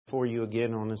before you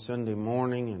again on a Sunday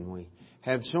morning, and we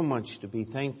have so much to be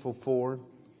thankful for.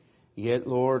 Yet,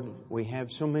 Lord, we have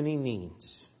so many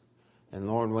needs. And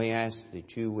Lord, we ask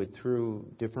that you would, through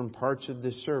different parts of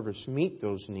this service, meet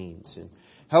those needs and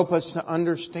help us to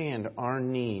understand our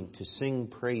need to sing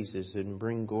praises and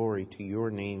bring glory to your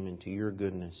name and to your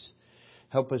goodness.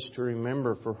 Help us to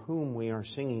remember for whom we are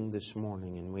singing this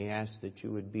morning. And we ask that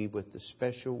you would be with the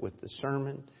special, with the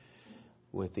sermon,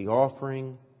 with the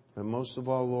offering, but most of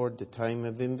all, Lord, the time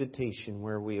of invitation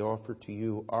where we offer to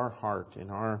you our heart and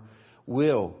our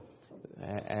will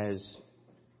as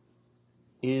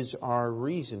is our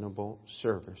reasonable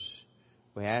service.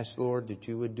 We ask, Lord, that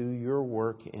you would do your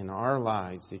work in our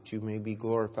lives, that you may be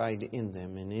glorified in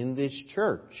them, and in this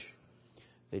church,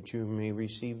 that you may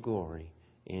receive glory.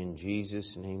 In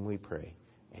Jesus' name we pray.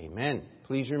 Amen.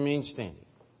 Please remain standing.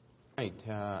 Right,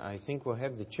 I think we'll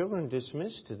have the children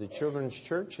dismissed to the children's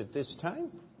church at this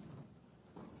time.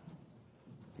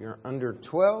 If you're under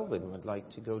 12 and would like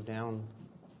to go down,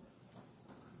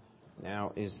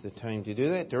 now is the time to do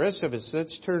that. The rest of us,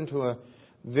 let's turn to a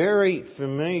very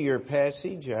familiar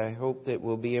passage. I hope that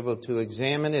we'll be able to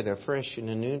examine it afresh and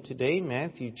anew today.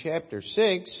 Matthew chapter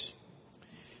 6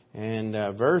 and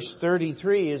verse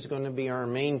 33 is going to be our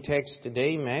main text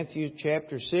today. Matthew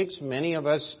chapter 6. Many of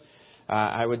us,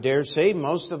 I would dare say,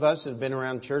 most of us have been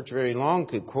around church very long,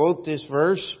 could quote this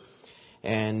verse.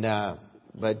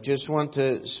 But just want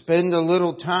to spend a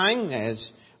little time, as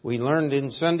we learned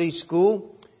in Sunday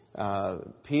school.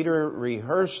 Peter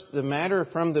rehearsed the matter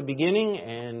from the beginning,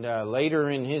 and later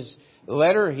in his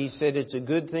letter he said it's a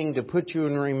good thing to put you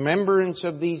in remembrance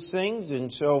of these things.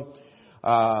 And so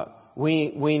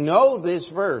we know this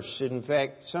verse. In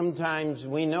fact, sometimes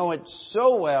we know it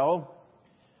so well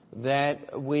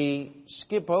that we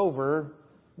skip over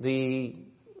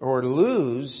or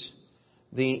lose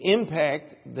the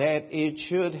impact that it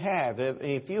should have.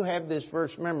 If you have this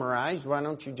verse memorized, why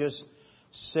don't you just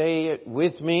say it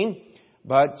with me?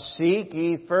 But seek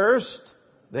ye first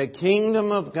the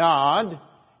kingdom of God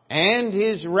and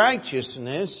His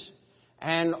righteousness,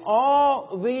 and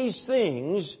all these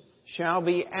things shall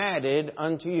be added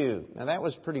unto you. Now that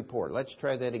was pretty poor. Let's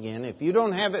try that again. If you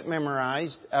don't have it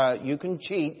memorized, you can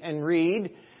cheat and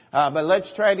read. But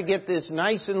let's try to get this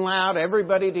nice and loud,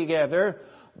 everybody together.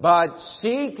 But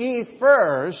seek ye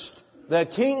first the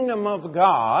kingdom of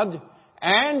God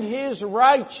and His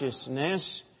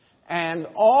righteousness, and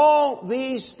all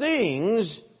these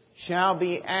things shall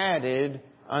be added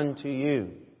unto you.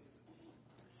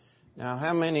 Now,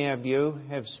 how many of you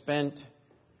have spent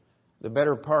the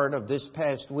better part of this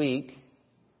past week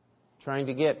trying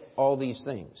to get all these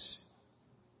things?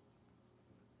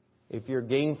 If you're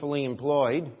gainfully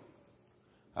employed,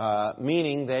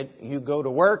 meaning that you go to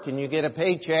work and you get a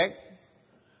paycheck,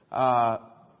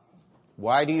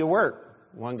 why do you work?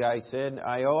 One guy said,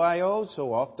 I owe,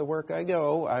 so off to work I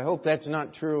go. I hope that's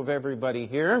not true of everybody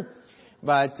here.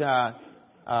 But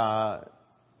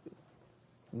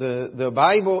the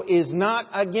Bible is not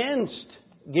against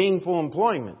gainful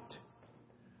employment.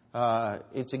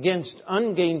 It's against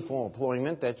ungainful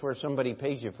employment. That's where somebody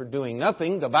pays you for doing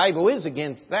nothing. The Bible is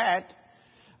against that.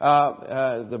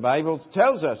 The Bible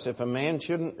tells us if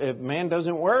man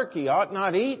doesn't work, he ought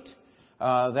not eat.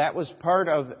 That was part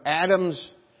of Adam's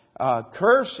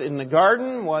curse in the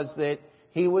garden, was that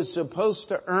he was supposed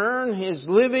to earn his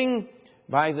living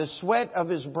by the sweat of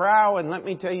his brow. And let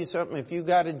me tell you something, if you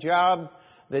got a job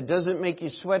that doesn't make you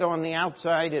sweat on the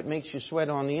outside, it makes you sweat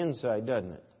on the inside,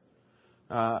 doesn't it?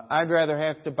 I'd rather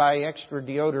have to buy extra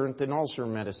deodorant than ulcer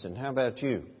medicine. How about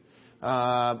you?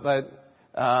 But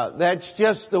that's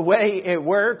just the way it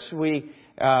works.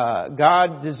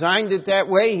 God designed it that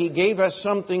way. He gave us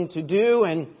something to do,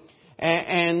 and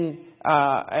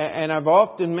I've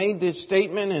often made this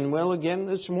statement, and will again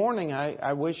this morning.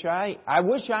 I wish I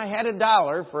had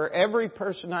 $1 for every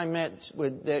person I met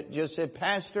that just said,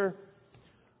 Pastor,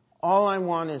 all I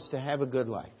want is to have a good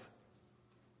life.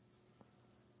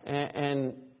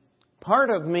 And part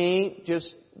of me,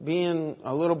 just being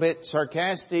a little bit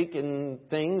sarcastic and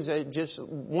things, just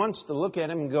wants to look at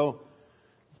him and go,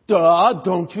 duh,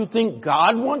 don't you think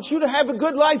God wants you to have a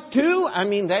good life too? I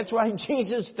mean, that's why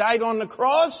Jesus died on the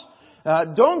cross.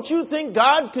 Don't you think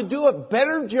God could do a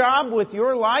better job with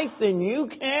your life than you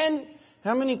can?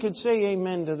 How many could say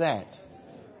amen to that?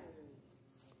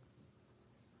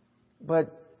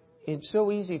 But it's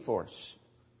so easy for us.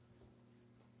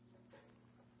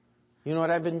 You know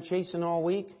what I've been chasing all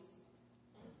week?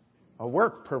 A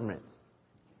work permit.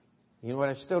 You know what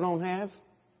I still don't have?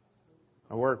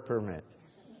 A work permit.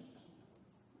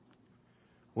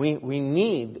 We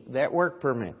need that work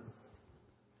permit.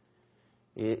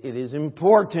 It is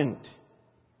important.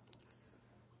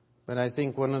 But I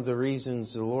think one of the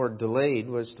reasons the Lord delayed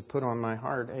was to put on my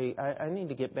heart, hey, I need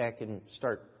to get back and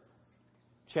start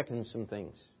checking some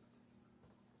things.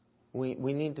 We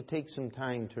need to take some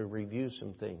time to review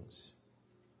some things.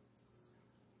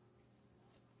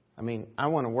 I mean, I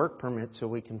want a work permit so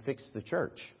we can fix the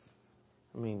church.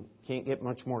 I mean, can't get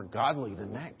much more godly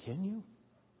than that, can you?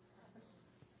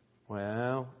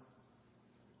 Well,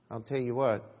 I'll tell you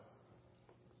what.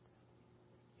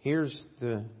 Here is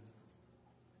the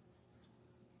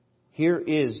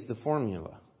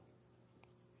formula.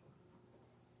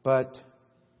 But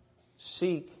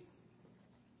seek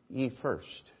ye first.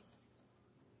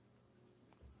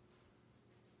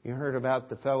 You heard about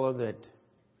the fellow that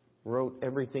wrote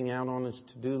everything out on his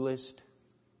to-do list?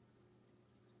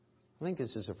 I think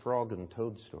this is a frog and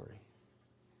toad story.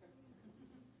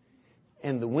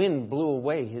 And the wind blew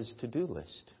away his to-do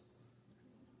list.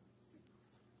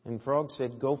 And Frog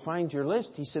said, go find your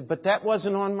list. He said, but that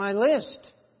wasn't on my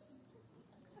list.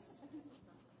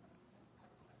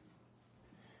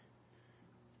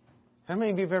 How many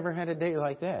of you have ever had a day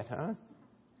like that, huh?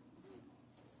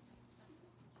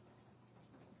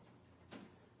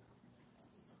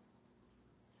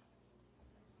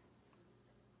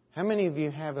 How many of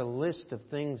you have a list of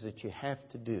things that you have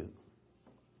to do?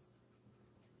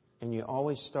 And you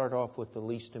always start off with the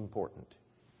least important.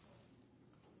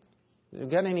 You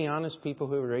got any honest people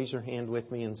who raise their hand with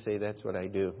me and say, that's what I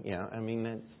do? Yeah, I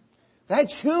mean,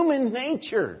 that's human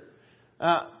nature.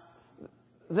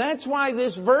 That's why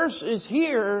this verse is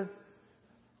here.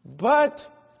 But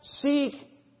seek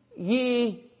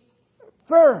ye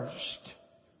first.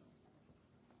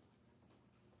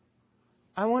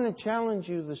 I want to challenge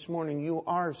you this morning. You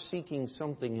are seeking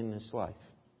something in this life.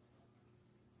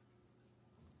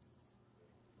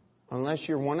 Unless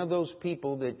you're one of those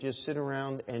people that just sit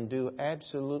around and do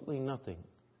absolutely nothing.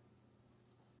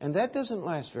 And that doesn't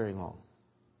last very long.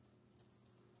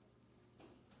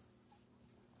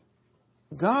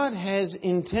 God has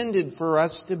intended for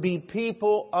us to be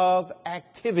people of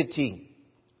activity.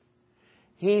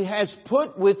 He has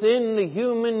put within the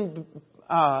human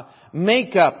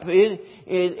makeup.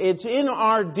 It's in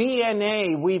our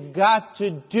DNA. We've got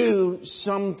to do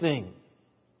something.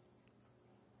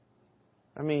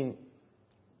 I mean,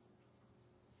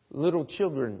 little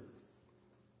children.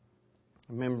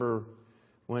 I remember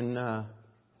when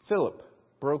Philip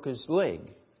broke his leg.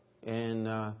 And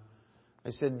I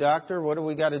said, Doctor, what do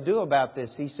we got to do about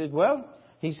this? He said,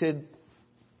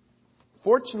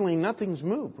 fortunately, nothing's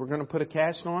moved. We're going to put a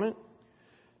cast on it.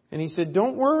 And he said,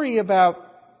 don't worry about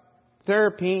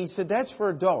therapy. He said, that's for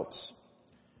adults.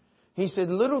 He said,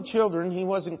 little children, he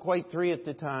wasn't quite 3 at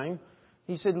the time.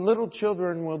 He said, little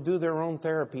children will do their own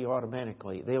therapy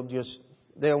automatically.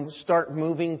 They'll start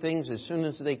moving things as soon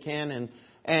as they can.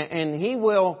 And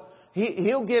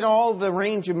he'll get all the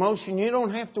range of motion. You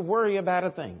don't have to worry about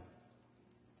a thing.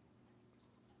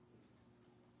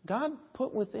 God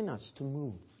put within us to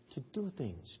move, to do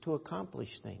things, to accomplish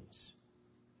things.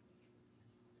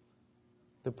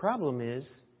 The problem is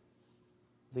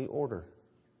the order.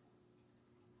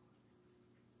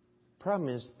 The problem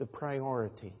is the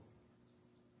priority.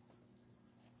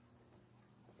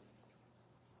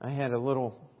 I had a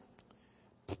little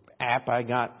app I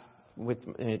got with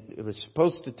it was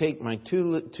supposed to take my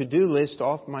to-do list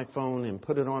off my phone and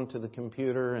put it onto the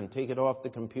computer and take it off the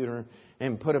computer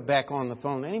and put it back on the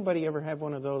phone. Anybody ever have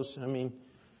one of those? I mean,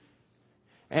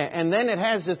 and then it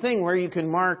has the thing where you can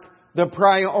mark the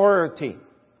priority,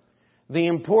 the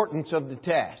importance of the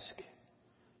task.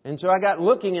 And so I got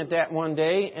looking at that one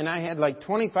day, and I had like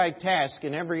 25 tasks,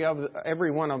 and every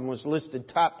one of them was listed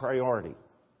top priority.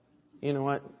 You know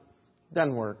what?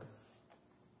 Doesn't work.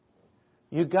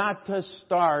 You got to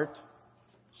start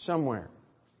somewhere.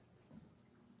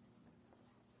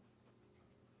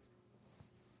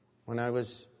 When I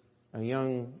was a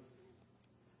young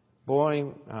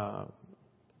boy, I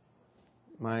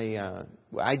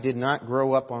did not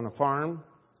grow up on a farm,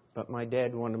 but my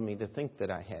dad wanted me to think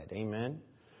that I had. Amen.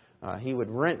 He would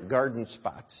rent garden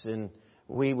spots, and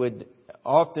we would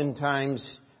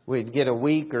oftentimes we'd get a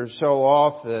week or so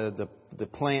off. The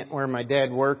plant where my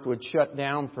dad worked would shut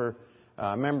down for.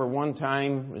 I remember one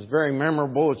time, it was very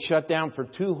memorable, it shut down for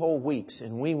 2 whole weeks,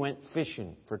 and we went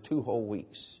fishing for 2 whole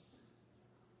weeks.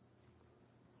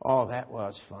 Oh, that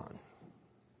was fun.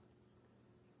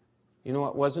 You know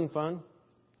what wasn't fun?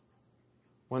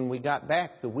 When we got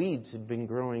back, the weeds had been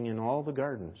growing in all the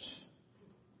gardens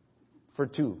for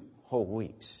 2 whole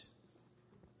weeks.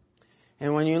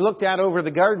 And when you looked out over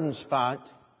the garden spot,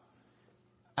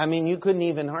 I mean, you couldn't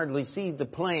even hardly see the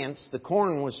plants. The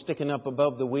corn was sticking up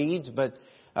above the weeds, but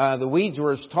The weeds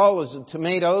were as tall as the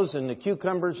tomatoes, and the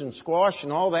cucumbers and squash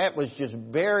and all that was just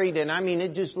buried. And I mean,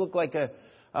 it just looked like a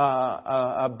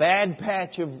bad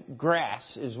patch of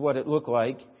grass is what it looked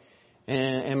like.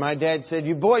 And my dad said,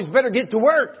 "You boys better get to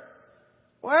work."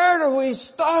 Where do we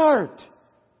start?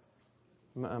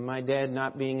 My dad,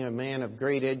 not being a man of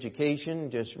great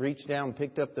education, just reached down,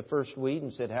 picked up the first weed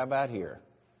and said, "How about here?"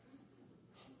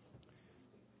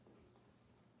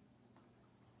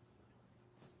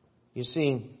 You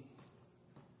see,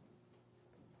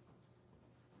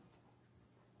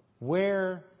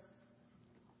 where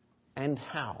and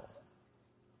how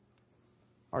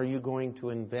are you going to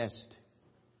invest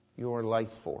your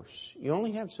life force? You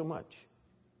only have so much.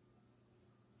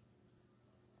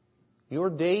 Your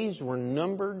days were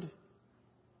numbered,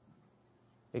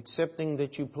 excepting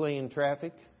that you play in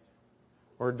traffic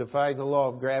or defy the law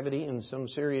of gravity in some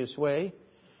serious way.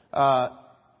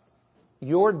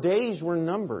 Your days were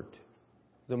numbered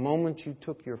the moment you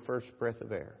took your first breath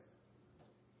of air.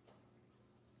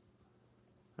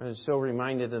 I was so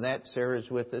reminded of that. Sarah's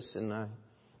with us, and I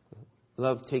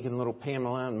love taking little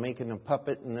Pamela and making a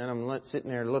puppet, and then I'm sitting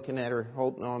there looking at her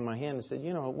holding on my hand and said,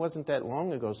 "You know, it wasn't that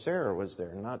long ago Sarah was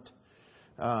there, not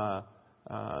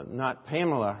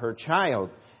Pamela, her child."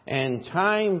 And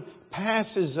time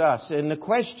passes us, and the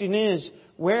question is,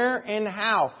 where and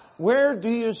how? Where do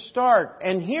you start?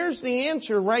 And here's the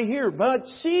answer right here. But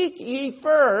seek ye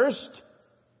first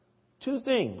two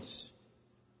things: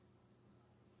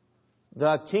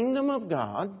 the kingdom of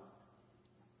God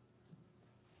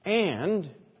and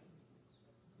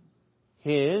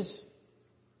His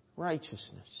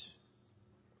righteousness.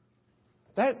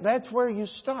 That's where you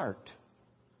start.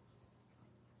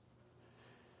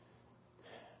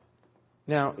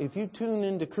 Now, if you tune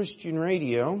into Christian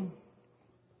radio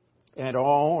at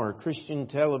all, or Christian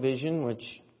television, which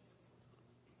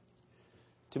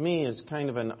to me is kind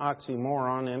of an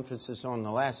oxymoron, emphasis on the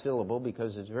last syllable,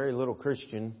 because it's very little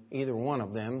Christian, either one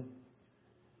of them.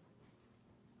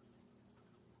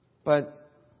 But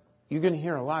you're going to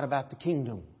hear a lot about the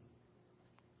kingdom.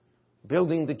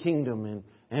 Building the kingdom,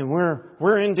 and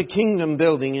we're into kingdom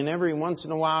building, and every once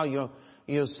in a while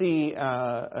you'll see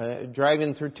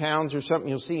driving through towns or something,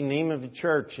 you'll see the name of a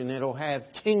church, and it'll have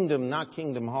Kingdom, not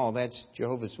Kingdom Hall. That's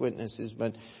Jehovah's Witnesses,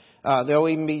 but there'll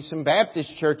even be some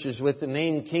Baptist churches with the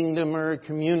name Kingdom or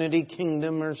Community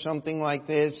Kingdom or something like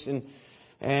this,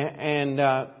 and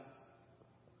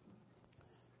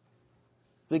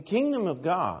the kingdom of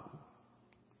God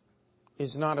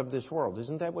is not of this world.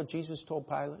 Isn't that what Jesus told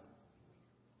Pilate?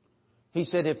 He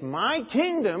said, "If my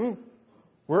kingdom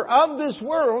were of this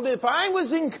world, if I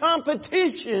was in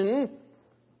competition,"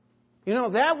 you know,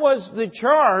 that was the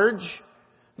charge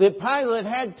that Pilate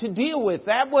had to deal with.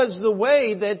 That was the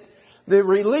way that the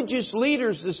religious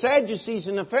leaders, the Sadducees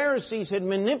and the Pharisees, had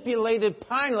manipulated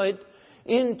Pilate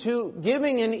into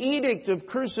giving an edict of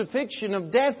crucifixion,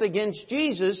 of death against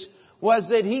Jesus, was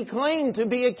that he claimed to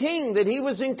be a king, that he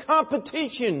was in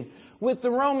competition with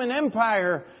the Roman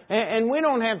Empire. And we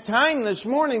don't have time this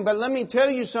morning, but let me tell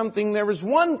you something. There was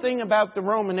one thing about the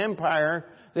Roman Empire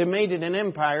that made it an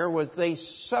empire, was they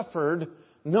suffered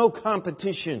no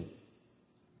competition.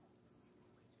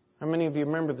 How many of you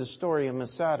remember the story of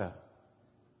Masada?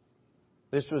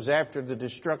 This was after the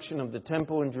destruction of the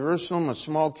temple in Jerusalem. A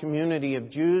small community of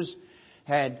Jews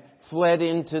had fled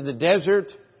into the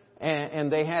desert,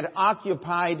 and they had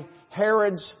occupied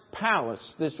Herod's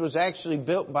palace. This was actually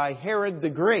built by Herod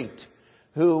the Great,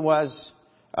 who was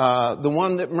the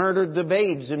one that murdered the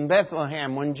babes in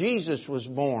Bethlehem when Jesus was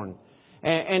born.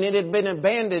 And it had been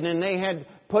abandoned, and they had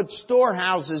put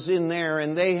storehouses in there,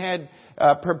 and they had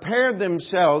prepared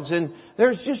themselves. And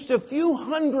there's just a few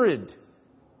hundred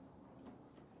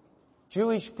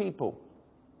Jewish people.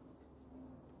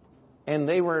 And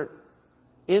they were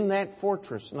in that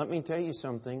fortress. Let me tell you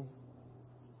something.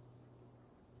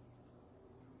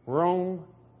 Rome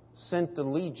sent the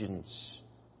legions,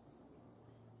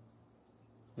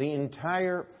 the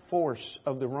entire force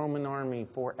of the Roman army,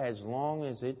 for as long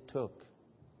as it took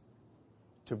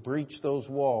to breach those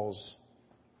walls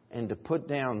and to put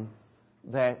down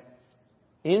that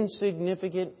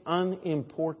insignificant,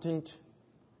 unimportant,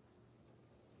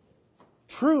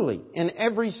 truly, in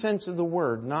every sense of the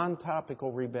word,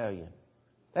 non-topical rebellion.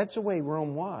 That's the way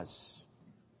Rome was.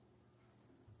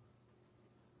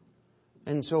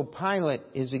 And so Pilate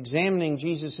is examining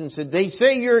Jesus and said, "They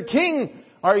say you're a king.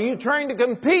 Are you trying to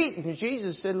compete?" And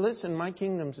Jesus said, "Listen, my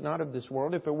kingdom's not of this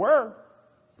world. If it were,"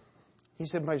 he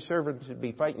said, "my servants would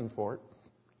be fighting for it.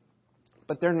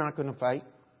 But they're not going to fight,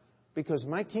 because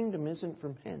my kingdom isn't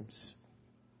from hence."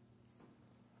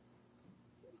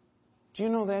 Do you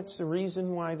know that's the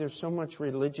reason why there's so much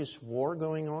religious war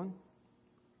going on?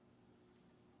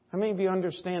 How many of you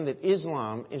understand that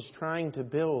Islam is trying to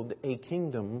build a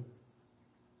kingdom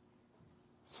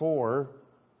for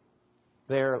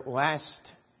their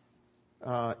last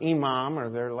imam or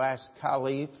their last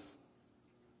caliph,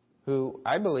 who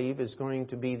I believe is going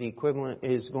to be the equivalent,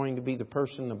 is going to be the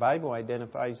person the Bible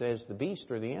identifies as the beast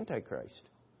or the Antichrist.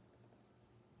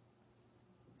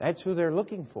 That's who they're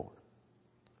looking for.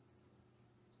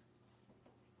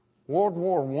 World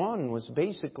War I was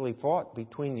basically fought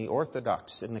between the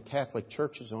Orthodox and the Catholic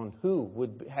churches on who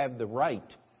would have the right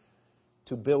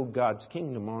to build God's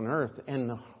kingdom on earth. And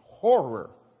the horror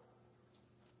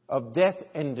of death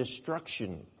and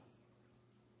destruction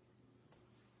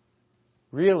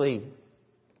really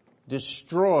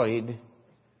destroyed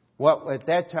what at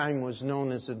that time was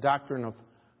known as the doctrine of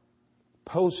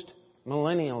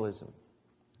post-millennialism.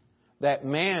 That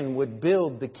man would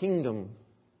build the kingdom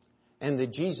and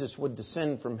that Jesus would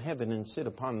descend from heaven and sit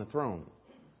upon the throne.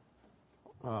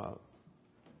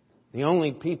 The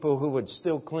only people who would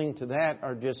still cling to that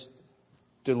are just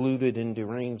deluded and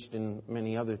deranged in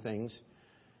many other things.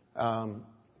 But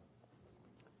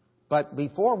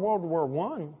before World War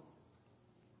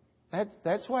I,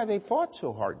 that's why they fought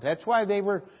so hard. That's why they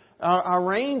were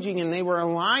arranging and they were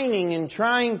aligning and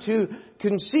trying to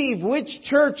conceive which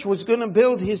church was going to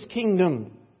build His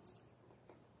kingdom.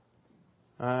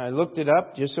 I looked it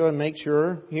up just so I make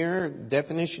sure here.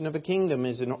 Definition of a kingdom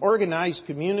is an organized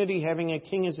community having a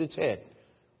king as its head.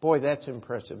 Boy, that's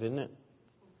impressive, isn't it?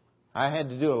 I had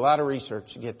to do a lot of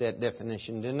research to get that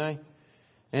definition, didn't I?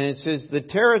 And it says the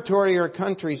territory or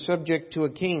country subject to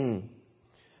a king.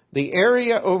 The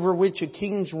area over which a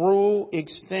king's rule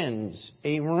extends.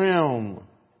 A realm.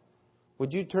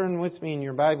 Would you turn with me in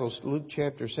your Bibles to Luke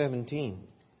chapter 17?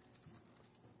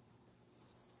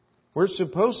 We're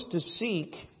supposed to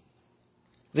seek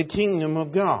the kingdom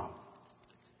of God.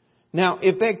 Now,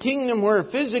 if that kingdom were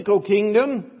a physical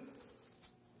kingdom,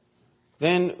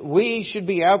 then we should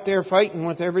be out there fighting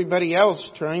with everybody else,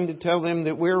 trying to tell them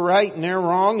that we're right and they're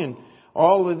wrong and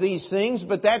all of these things.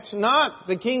 But that's not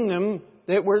the kingdom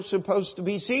that we're supposed to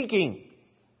be seeking.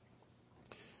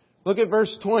 Look at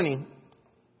verse 20.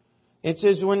 It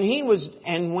says, when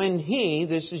he,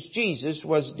 this is Jesus,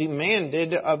 was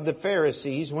demanded of the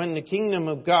Pharisees when the kingdom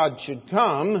of God should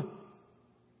come,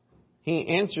 He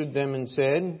answered them and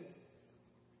said,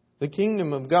 the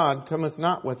kingdom of God cometh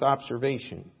not with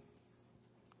observation.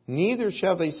 Neither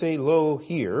shall they say, lo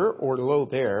here, or lo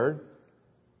there.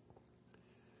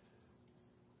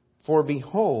 For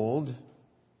behold,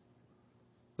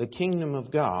 the kingdom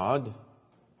of God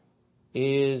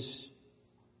is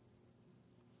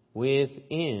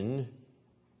within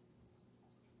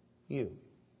you.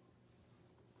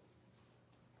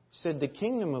 He said the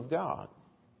kingdom of God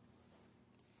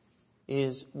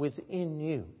is within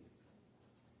you.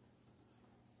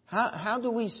 How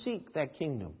do we seek that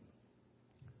kingdom?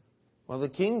 Well, the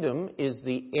kingdom is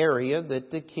the area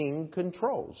that the king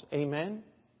controls. Amen?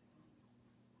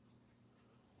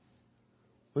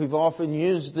 We've often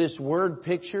used this word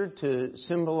picture to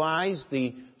symbolize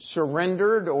the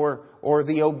surrendered or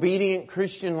the obedient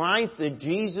Christian life, that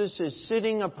Jesus is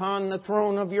sitting upon the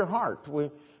throne of your heart.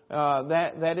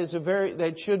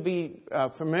 That should be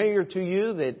familiar to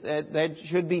you. That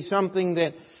should be something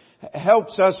that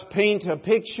helps us paint a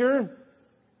picture.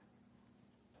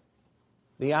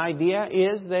 The idea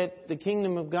is that the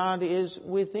kingdom of God is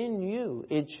within you.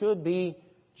 It should be,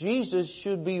 Jesus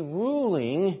should be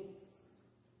ruling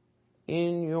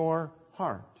in your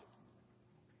heart.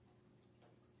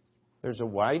 There's a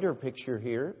wider picture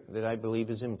here that I believe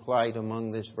is implied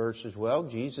among this verse as well.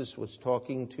 Jesus was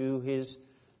talking to His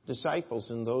disciples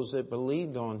and those that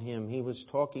believed on Him. He was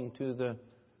talking to the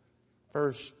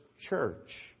first church.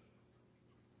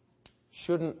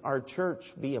 Shouldn't our church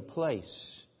be a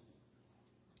place?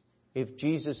 If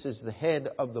Jesus is the head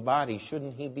of the body,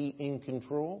 shouldn't He be in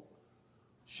control?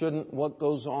 Shouldn't what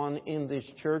goes on in this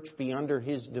church be under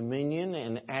His dominion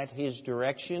and at His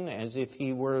direction, as if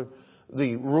He were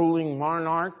the ruling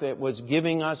monarch that was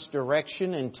giving us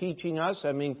direction and teaching us?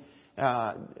 I mean,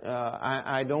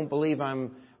 I don't believe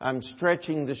I'm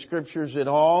stretching the Scriptures at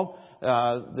all.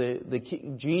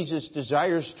 Jesus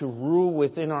desires to rule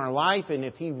within our life, and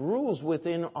if He rules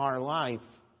within our life,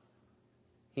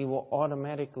 He will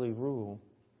automatically rule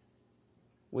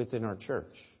within our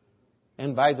church.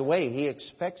 And by the way, He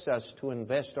expects us to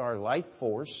invest our life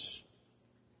force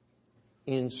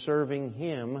in serving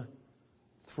Him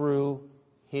through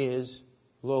His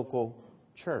local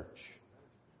church.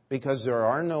 Because there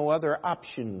are no other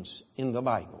options in the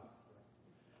Bible.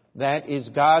 That is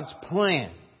God's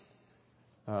plan.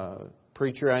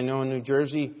 preacher I know in New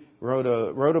Jersey wrote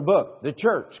a book, The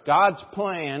Church, God's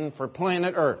Plan for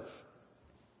Planet Earth.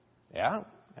 Yeah,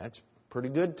 that's a pretty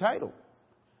good title.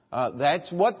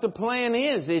 That's what the plan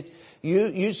is.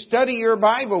 You study your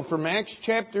Bible from Acts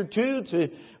chapter 2 to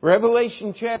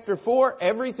Revelation chapter 4.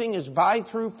 Everything is by,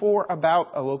 through, for, about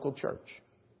a local church.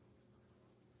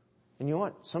 And you know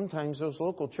what? Sometimes those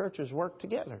local churches work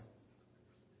together.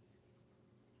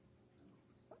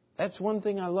 That's one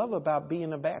thing I love about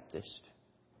being a Baptist,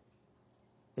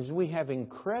 is we have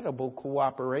incredible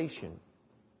cooperation.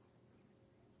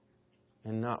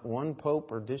 And not one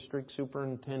pope or district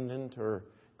superintendent or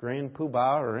grand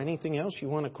poobah or anything else you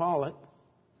want to call it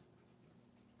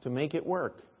to make it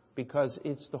work. Because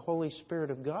it's the Holy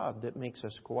Spirit of God that makes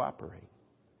us cooperate.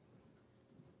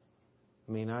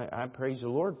 I mean, I praise the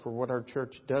Lord for what our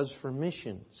church does for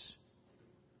missions.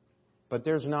 But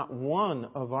there's not one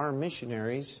of our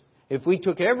missionaries. If we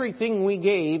took everything we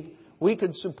gave, we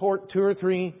could support 2 or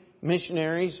 3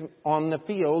 missionaries on the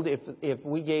field if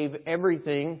we gave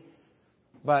everything.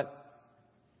 But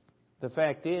the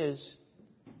fact is,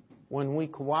 when we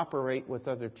cooperate with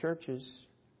other churches,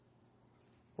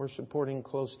 we're supporting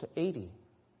close to 80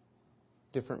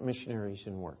 different missionaries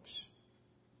and works.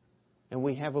 And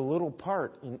we have a little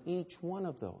part in each one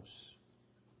of those.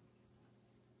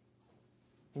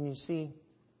 And you see,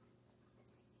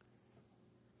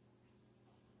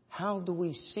 how do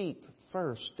we seek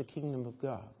first the kingdom of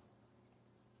God?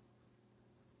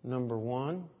 Number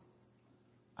one,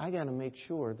 I got to make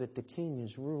sure that the king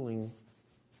is ruling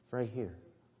right here.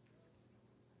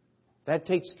 That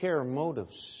takes care of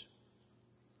motives.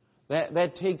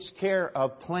 That takes care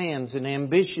of plans and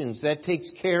ambitions. That takes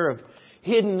care of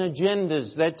hidden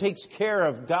agendas. That takes care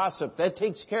of gossip. That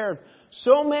takes care of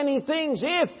so many things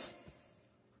if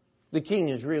the king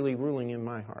is really ruling in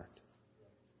my heart.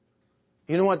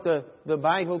 You know what the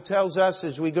Bible tells us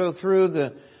as we go through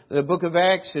the book of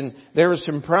Acts, and there were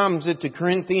some problems at the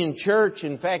Corinthian church.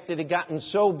 In fact, it had gotten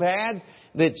so bad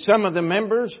that some of the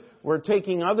members were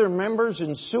taking other members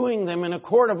and suing them in a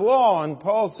court of law. And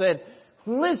Paul said,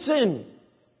 listen,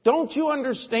 don't you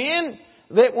understand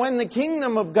that when the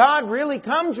kingdom of God really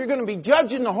comes, you're going to be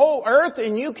judging the whole earth,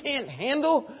 and you can't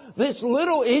handle this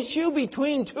little issue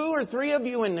between 2 or 3 of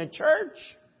you in the church?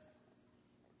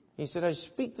 He said, I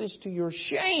speak this to your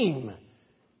shame.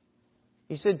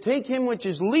 He said, take him which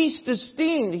is least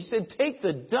esteemed. He said, take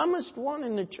the dumbest one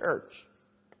in the church.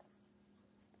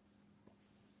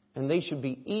 And they should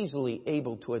be easily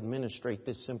able to administrate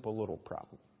this simple little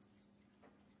problem.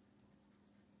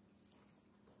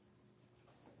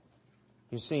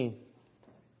 You see,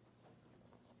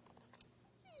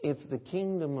 if the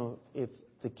kingdom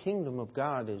of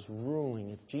God is ruling,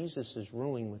 if Jesus is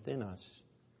ruling within us,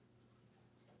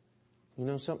 you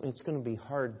know something? It's going to be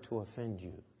hard to offend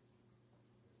you.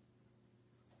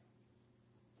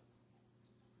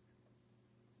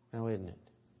 Now, isn't it?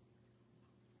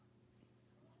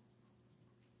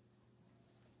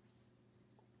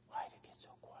 Why did it get so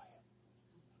quiet?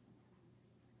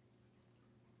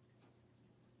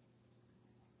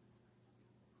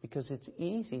 Because it's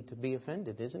easy to be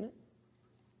offended, isn't it?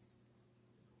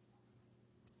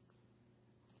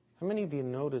 How many of you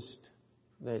noticed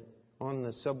that on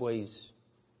the subways,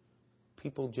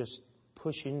 people just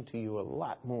push into you a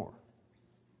lot more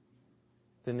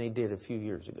than they did a few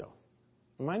years ago?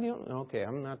 Am I the only? Okay,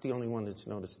 I'm not the only one that's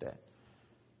noticed that.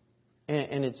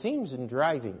 And it seems in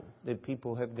driving that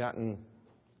people have gotten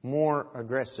more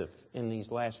aggressive in these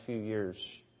last few years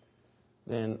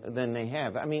than they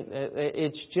have. I mean,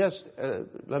 it's just,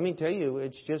 let me tell you,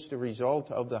 it's just a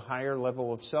result of the higher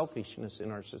level of selfishness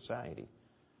in our society.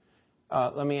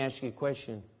 Let me ask you a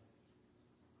question.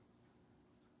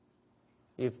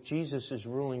 If Jesus is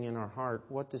ruling in our heart,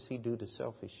 what does He do to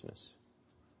selfishness?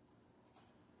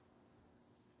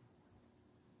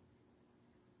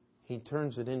 He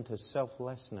turns it into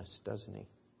selflessness, doesn't He?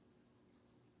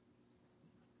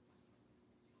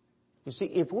 You see,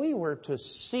 if we were to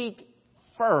seek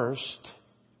first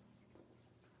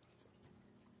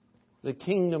the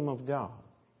kingdom of God,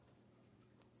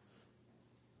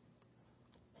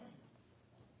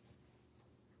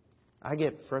 I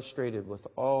get frustrated with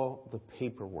all the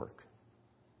paperwork.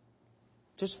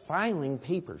 Just filing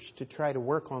papers to try to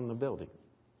work on the building.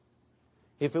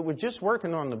 If it were just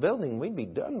working on the building, we'd be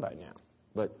done by now.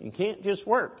 But you can't just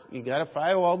work. You got to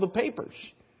file all the papers.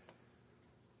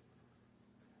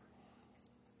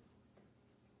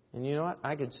 And you know what?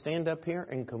 I could stand up here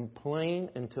and complain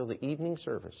until the evening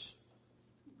service.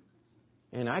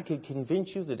 And I could convince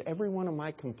you that every one of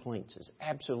my complaints is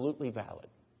absolutely valid.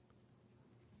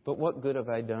 But what good have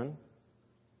I done?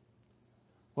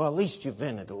 Well, at least you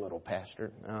vented a little,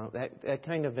 Pastor. No, that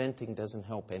kind of venting doesn't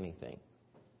help anything.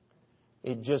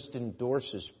 It just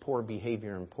endorses poor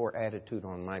behavior and poor attitude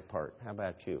on my part. How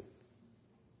about you?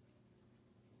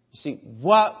 You see,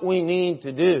 what we need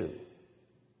to do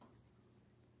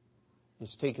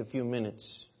is take a few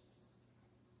minutes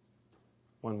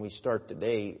when we start the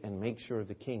day and make sure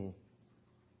the King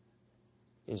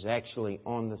is actually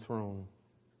on the throne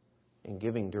and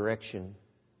giving direction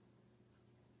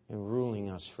and ruling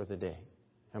us for the day.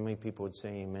 How many people would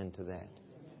say amen to that?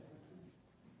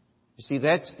 You see,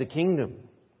 that's the kingdom.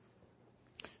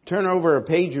 Turn over a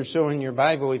page or so in your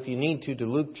Bible if you need to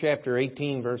Luke chapter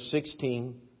 18, verse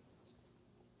 16.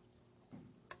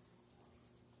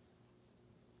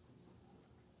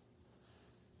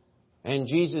 And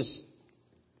Jesus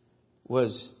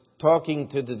was talking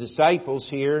to the disciples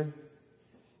here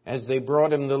as they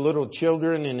brought him the little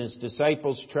children, and his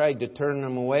disciples tried to turn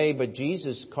them away. But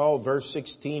Jesus called, verse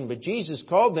 16, but Jesus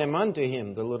called them unto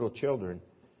him, the little children,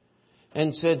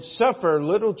 and said, Suffer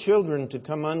little children to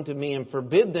come unto me, and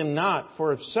forbid them not,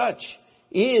 for of such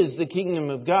is the kingdom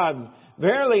of God.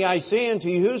 Verily I say unto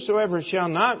you, whosoever shall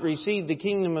not receive the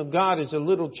kingdom of God as a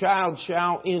little child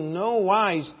shall in no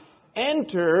wise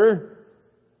enter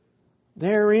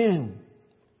therein.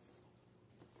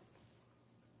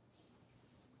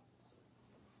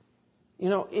 You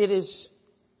know, it is,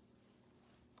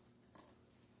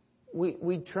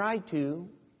 we try to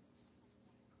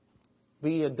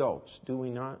be adults, do we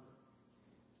not?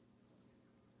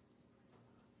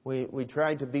 We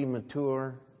try to be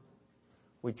mature.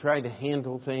 We try to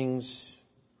handle things.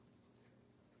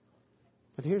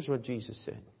 But here's what Jesus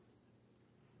said.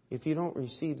 If you don't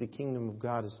receive the kingdom of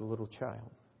God as a little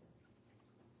child,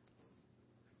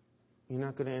 you're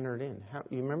not going to enter it in.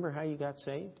 You remember how you got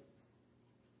saved?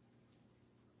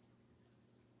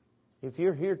 If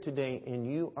you're here today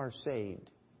and you are saved,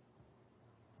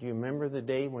 do you remember the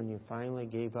day when you finally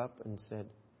gave up and said,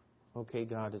 okay,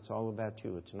 God, it's all about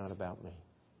you. It's not about me.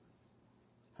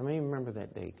 How many remember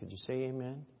that day? Could you say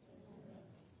amen?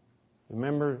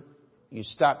 Remember, you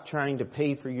stopped trying to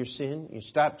pay for your sin. You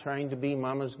stopped trying to be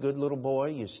mama's good little boy.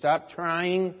 You stopped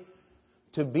trying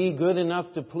to be good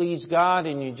enough to please God.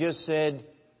 And you just said,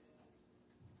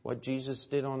 what Jesus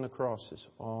did on the cross is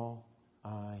all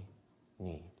I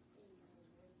need.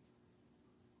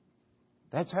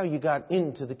 That's how you got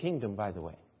into the kingdom, by the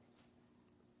way.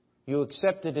 You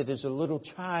accepted it as a little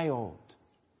child.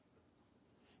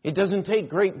 It doesn't take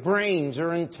great brains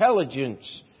or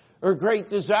intelligence or great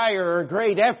desire or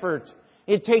great effort.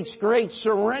 It takes great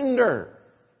surrender.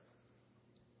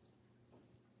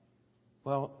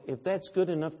 Well, if that's good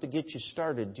enough to get you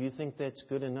started, do you think that's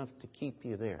good enough to keep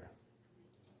you there?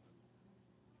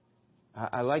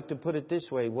 I like to put it this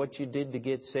way. What you did to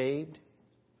get saved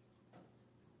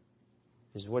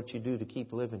is what you do to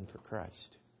keep living for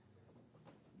Christ.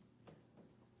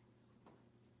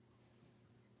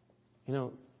 You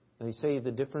know, they say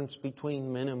the difference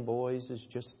between men and boys is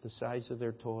just the size of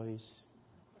their toys.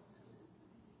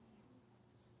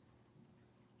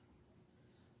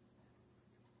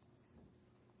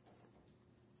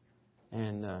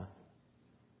 And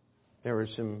there were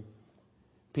some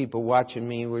people watching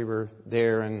me. We were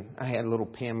there, and I had little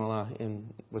Pamela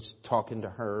and was talking to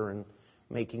her and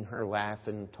making her laugh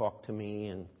and talk to me.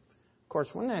 And of course,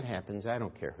 when that happens, I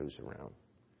don't care who's around.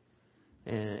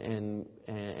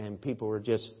 And people were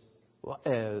just,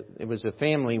 it was a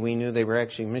family we knew. They were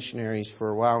actually missionaries for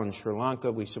a while in Sri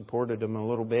Lanka. We supported them a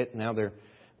little bit. Now they're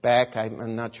back.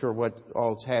 I'm not sure what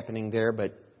all's happening there,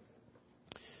 but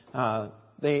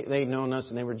they'd known us,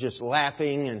 and they were just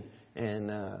laughing.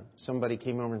 And somebody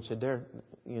came over and said,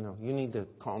 you need to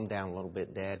calm down a little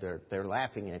bit, Dad, or they're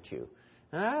laughing at you.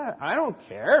 I don't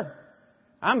care.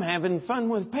 I'm having fun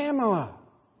with Pamela.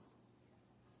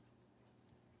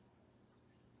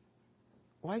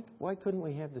 Why couldn't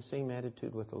we have the same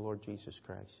attitude with the Lord Jesus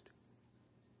Christ?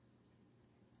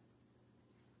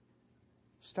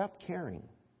 Stop caring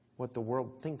what the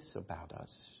world thinks about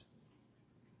us.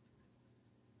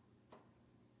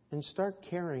 And start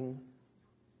caring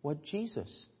what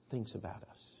Jesus thinks about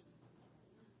us.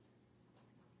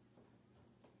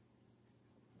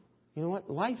 You know what?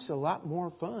 Life's a lot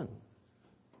more fun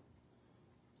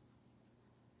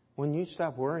when you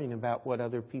stop worrying about what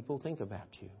other people think about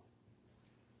you.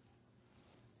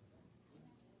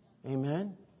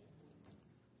 Amen?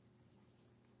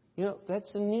 You know,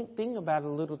 that's the neat thing about a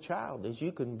little child is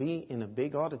you can be in a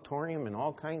big auditorium and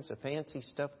all kinds of fancy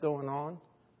stuff going on.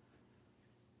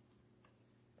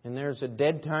 And there's a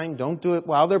dead time. Don't do it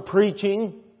while they're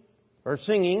preaching or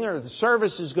singing or the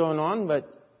service is going on,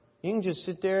 but you can just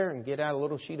sit there and get out a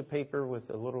little sheet of paper with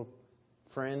a little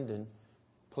friend and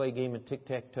play a game of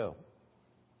tic-tac-toe.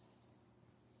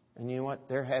 And you know what?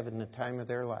 They're having the time of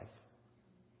their life.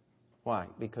 Why?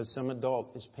 Because some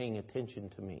adult is paying attention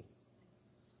to me.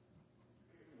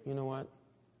 You know what?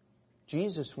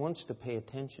 Jesus wants to pay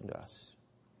attention to us.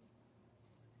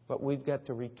 But we've got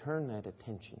to return that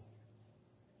attention.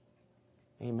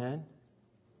 Amen?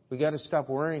 We've got to stop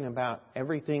worrying about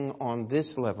everything on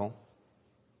this level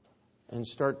and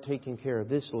start taking care of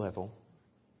this level.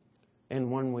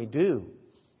 And when we do,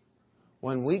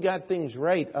 when we got things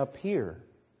right up here,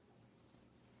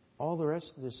 all the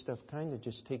rest of this stuff kind of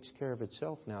just takes care of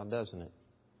itself now, doesn't it?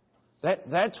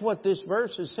 That's what this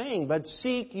verse is saying. But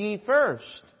seek ye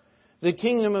first the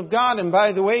kingdom of God. And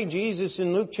by the way, Jesus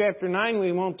in Luke chapter 9,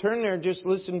 we won't turn there, just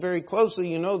listen very closely,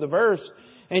 you know the verse.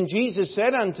 And Jesus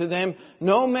said unto them,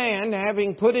 no man,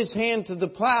 having put his hand to the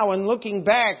plow and looking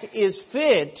back, is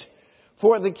fit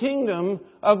for the kingdom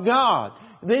of God.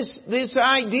 This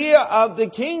idea of the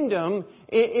kingdom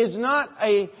is not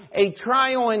a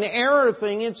trial and error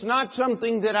thing. It's not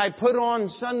something that I put on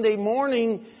Sunday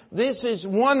morning. This is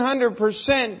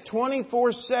 100%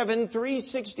 24/7,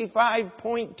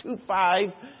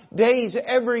 365.25 days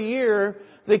every year.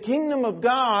 The kingdom of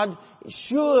God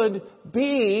should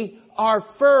be our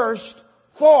first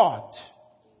thought.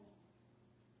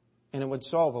 And it would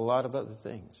solve a lot of other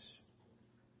things.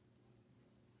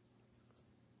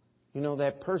 You know,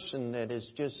 that person that is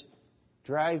just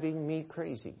driving me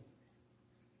crazy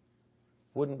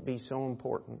wouldn't be so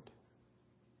important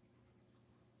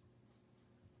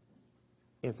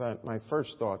if my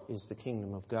first thought is the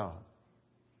kingdom of God.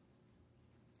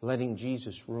 Letting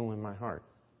Jesus rule in my heart.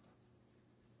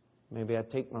 Maybe I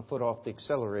take my foot off the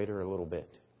accelerator a little bit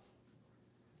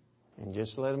and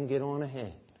just let Him get on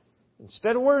ahead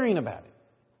instead of worrying about it.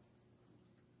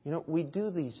 You know, we do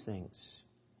these things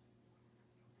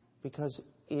because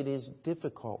it is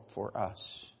difficult for us.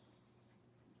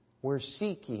 We're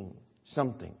seeking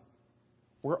something.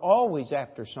 We're always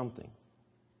after something.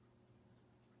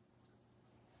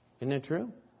 Isn't it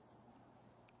true?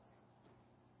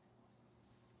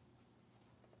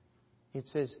 It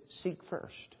says, seek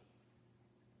first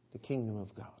the kingdom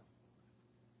of God.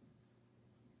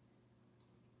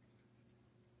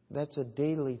 That's a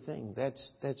daily thing.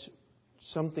 That's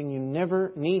something you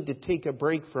never need to take a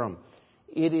break from.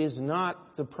 It is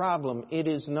not the problem. It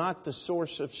is not the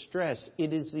source of stress.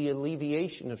 It is the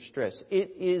alleviation of stress.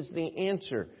 It is the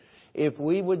answer. If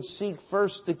we would seek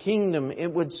first the kingdom,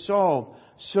 it would solve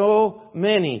so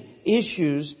many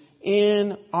issues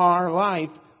in our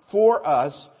life for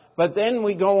us. But then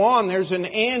we go on. There's an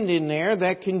and in there.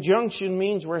 That conjunction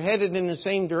means we're headed in the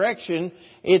same direction.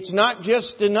 It's not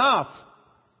just enough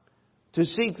to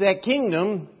seek that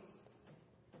kingdom.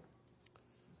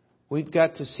 We've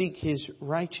got to seek His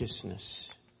righteousness.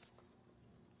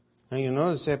 Now you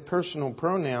notice that personal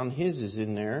pronoun, His, is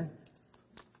in there.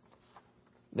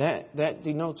 That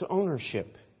denotes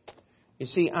ownership. You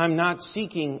see, I'm not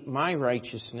seeking my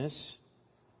righteousness.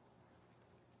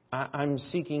 I'm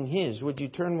seeking His. Would you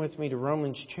turn with me to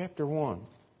Romans chapter 1?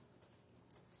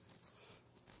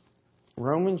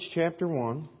 Romans chapter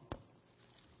 1.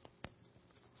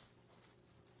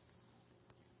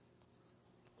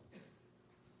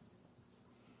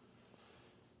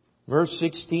 Verse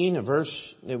 16, a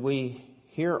verse that we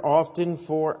hear often,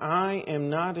 for I am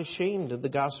not ashamed of the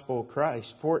gospel of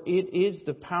Christ, for it is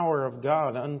the power of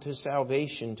God unto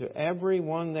salvation to every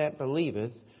one that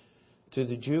believeth, to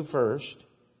the Jew first,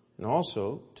 and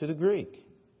also to the Greek.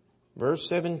 Verse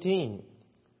 17,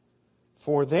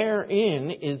 for therein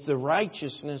is the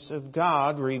righteousness of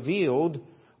God revealed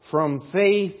from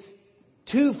faith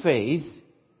to faith,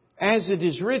 as it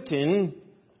is written,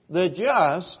 the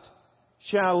just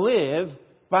shall live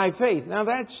by faith. Now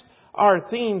that's our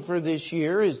theme for this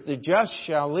year, is the just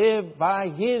shall live by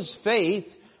his faith,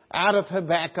 out of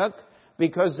Habakkuk,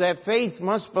 because that faith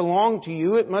must belong to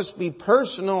you. It must be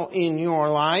personal in your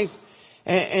life.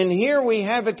 And here we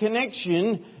have a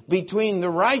connection between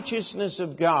the righteousness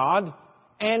of God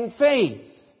and faith.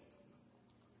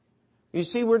 You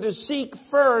see, we're to seek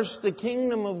first the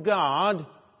kingdom of God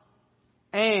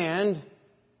and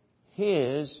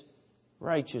His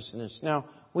righteousness. Now,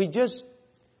 we just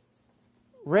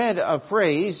read a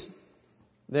phrase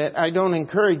that I don't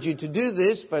encourage you to do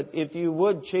this, but if you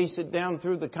would chase it down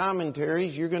through the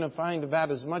commentaries, you're going to find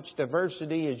about as much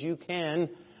diversity as you can,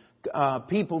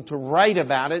 people to write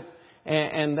about it.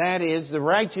 And that is the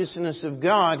righteousness of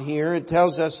God here. It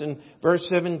tells us in verse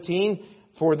 17,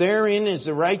 for therein is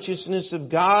the righteousness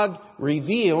of God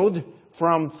revealed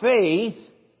from faith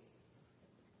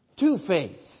to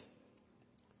faith.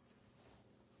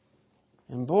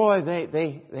 And boy,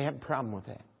 they have a problem with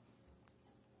that.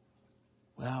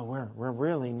 Well, we're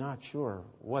really not sure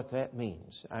what that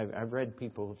means. I've read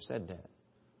people who've said that.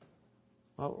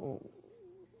 Well,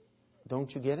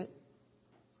 don't you get it?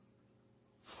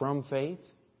 From faith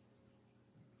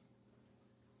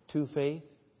to faith.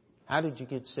 How did you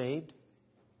get saved?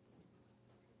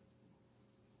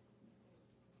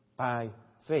 By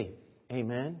faith.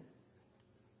 Amen.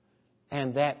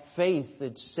 And that faith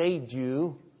that saved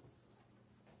you,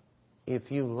 if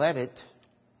you let it,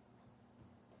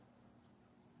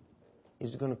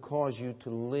 is going to cause you to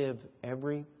live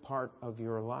every part of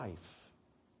your life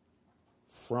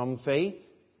from faith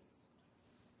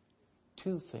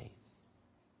to faith.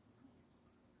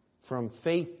 From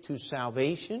faith to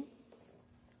salvation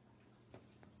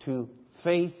to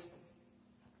faith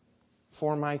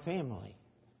for my family.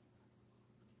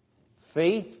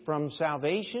 Faith from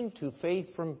salvation to faith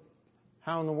from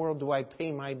how in the world do I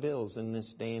pay my bills in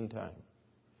this day and time.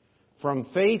 From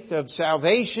faith of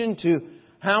salvation to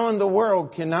how in the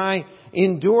world can I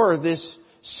endure this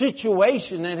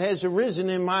situation that has arisen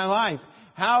in my life?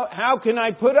 How can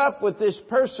I put up with this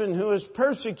person who is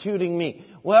persecuting me?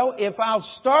 Well, if I'll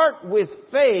start with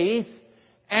faith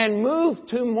and move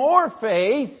to more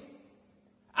faith,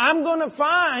 I'm going to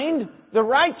find the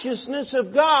righteousness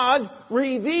of God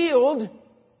revealed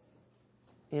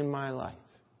in my life.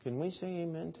 Can we say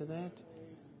amen to that?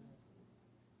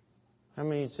 How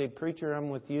many would say, preacher, I'm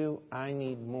with you. I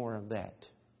need more of that.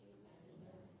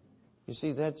 You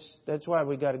see, that's why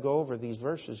we got to go over these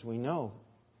verses we know,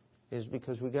 is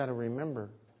because we got to remember.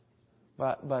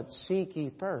 But seek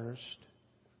ye first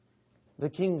the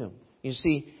kingdom. You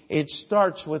see, it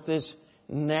starts with this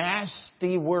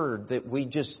nasty word that we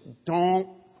just don't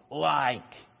like.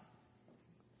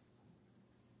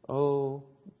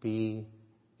 O-B-E-D-I-E-N-C-E.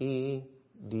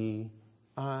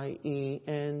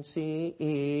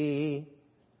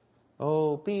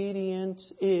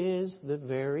 Obedience is the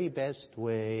very best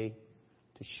way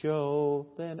to show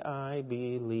that I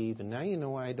believe. And now you know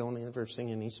why I don't ever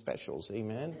sing any specials.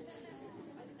 Amen?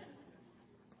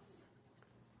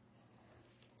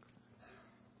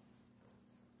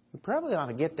 We probably ought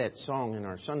to get that song in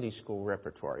our Sunday school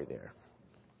repertory there.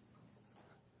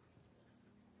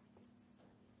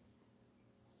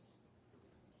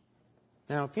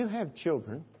 Now, if you have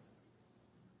children,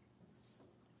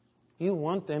 you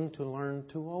want them to learn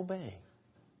to obey.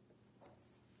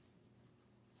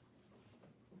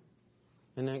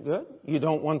 Isn't that good? You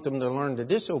don't want them to learn to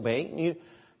disobey.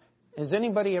 Has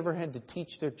anybody ever had to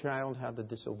teach their child how to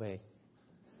disobey?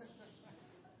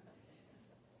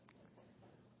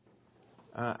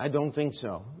 I don't think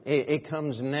so. It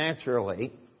comes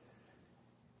naturally.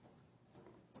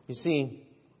 You see,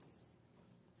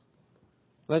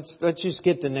 let's just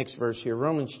get the next verse here.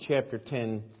 Romans chapter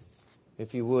 10,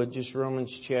 if you would. Just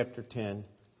Romans chapter 10.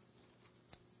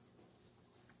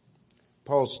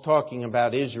 Paul's talking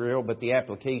about Israel, but the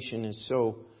application is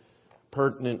so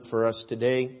pertinent for us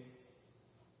today.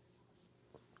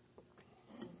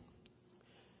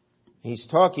 He's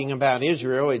talking about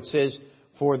Israel. It says,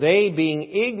 for they, being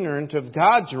ignorant of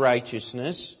God's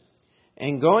righteousness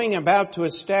and going about to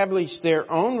establish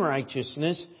their own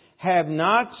righteousness, have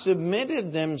not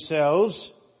submitted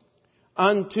themselves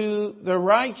unto the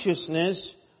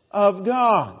righteousness of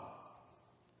God.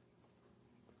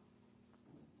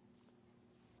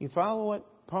 You follow what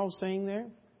Paul's saying there?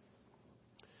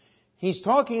 He's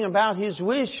talking about his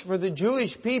wish for the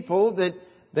Jewish people that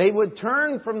they would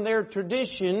turn from their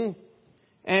tradition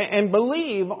and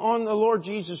believe on the Lord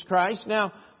Jesus Christ.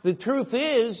 Now, the truth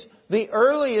is, the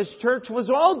earliest church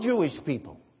was all Jewish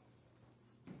people.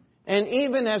 And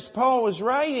even as Paul was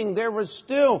writing, there was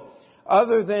still,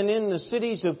 other than in the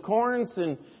cities of Corinth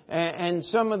and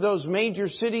some of those major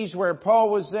cities where Paul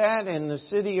was at, and the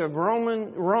city of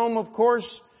Rome, of course,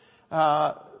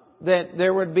 that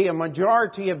there would be a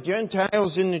majority of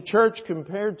Gentiles in the church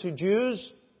compared to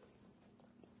Jews.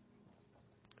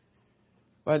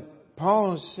 But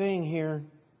Paul is saying here,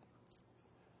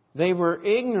 they were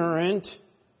ignorant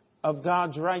of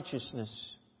God's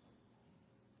righteousness.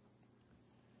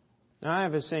 Now, I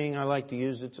have a saying I like to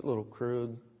use. It's a little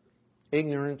crude.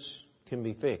 Ignorance can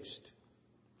be fixed.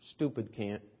 Stupid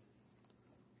can't.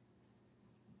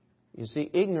 You see,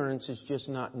 ignorance is just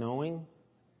not knowing.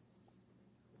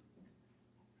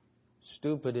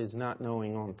 Stupid is not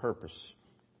knowing on purpose.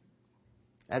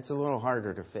 That's a little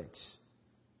harder to fix.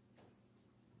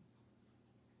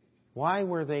 Why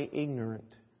were they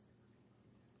ignorant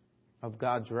of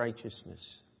God's righteousness?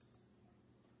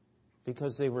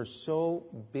 Because they were so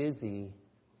busy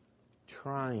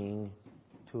trying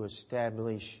to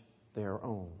establish their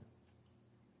own.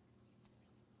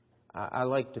 I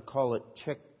like to call it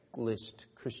checklist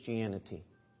Christianity.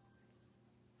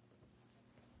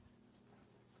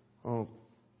 Oh,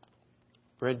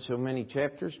 read so many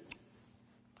chapters,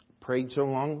 prayed so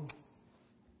long,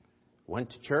 went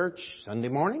to church Sunday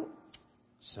morning,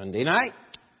 Sunday night,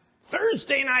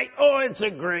 Thursday night. Oh, it's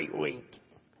a great week.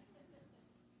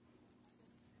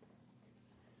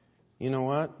 You know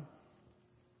what?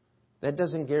 That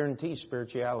doesn't guarantee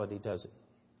spirituality, does it?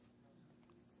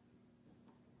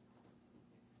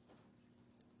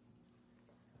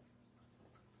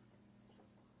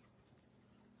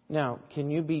 Now, can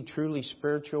you be truly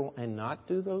spiritual and not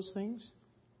do those things?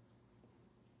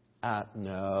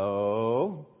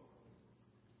 No.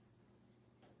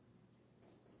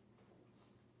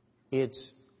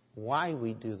 It's why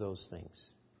we do those things.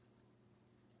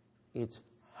 It's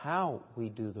how we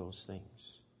do those things.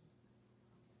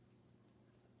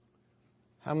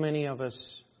 How many of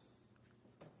us,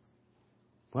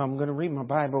 well, I'm going to read my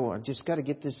Bible. I just got to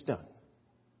get this done.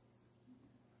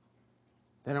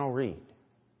 Then I'll read.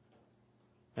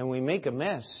 And we make a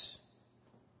mess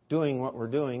doing what we're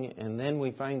doing, and then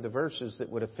we find the verses that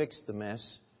would have fixed the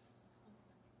mess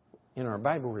in our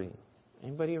Bible reading.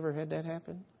 Anybody ever had that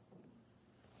happen?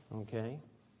 Okay.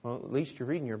 Well, at least you're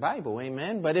reading your Bible,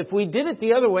 amen? But if we did it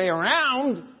the other way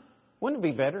around, wouldn't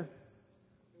it be better?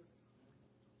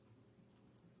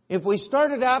 If we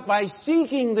started out by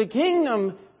seeking the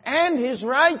kingdom and His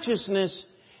righteousness,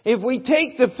 if we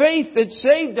take the faith that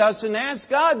saved us and ask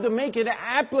God to make it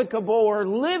applicable or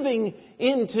living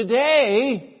in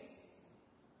today,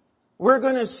 we're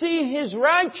going to see His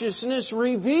righteousness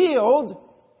revealed.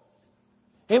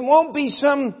 It won't be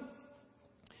some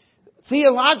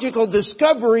theological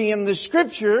discovery in the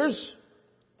Scriptures.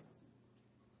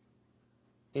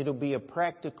 It'll be a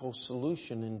practical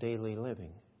solution in daily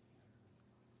living.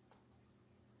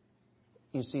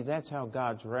 You see, that's how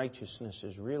God's righteousness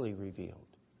is really revealed.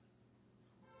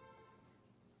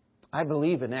 I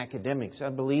believe in academics. I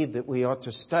believe that we ought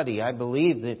to study. I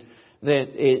believe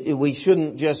that we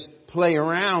shouldn't just play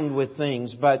around with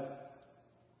things. But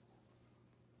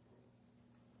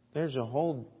there's a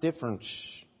whole difference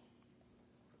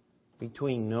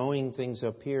between knowing things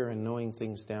up here and knowing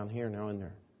things down here now and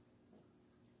there.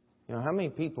 You know, how many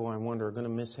people, I wonder, are going to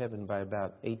miss heaven by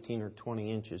about 18 or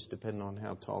 20 inches, depending on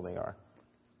how tall they are?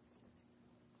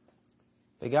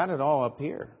 They got it all up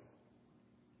here.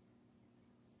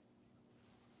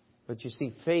 But you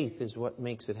see, faith is what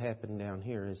makes it happen down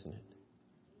here, isn't it?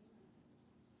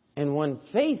 And when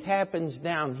faith happens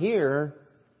down here,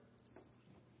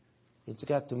 it's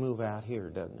got to move out here,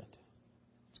 doesn't it?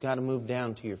 It's got to move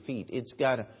down to your feet. It's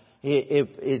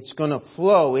going to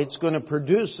flow. It's going to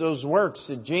produce those works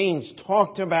that James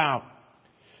talked about.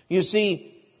 You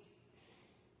see,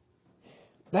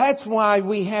 that's why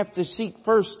we have to seek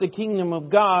first the kingdom of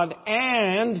God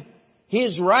and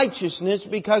His righteousness,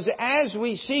 because as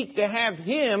we seek to have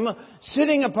Him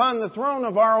sitting upon the throne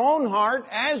of our own heart,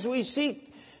 as we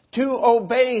seek to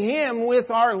obey Him with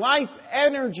our life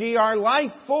energy, our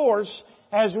life force,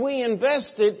 as we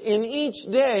invest it in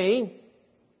each day,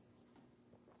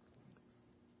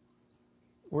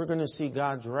 we're going to see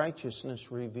God's righteousness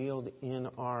revealed in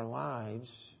our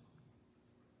lives.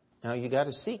 Now, you got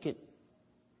to seek it.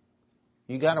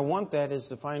 You got to want that as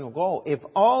the final goal. If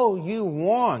all you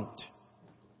want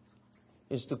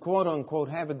is to quote unquote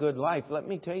have a good life, let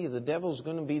me tell you, the devil's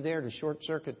going to be there to short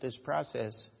circuit this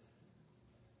process.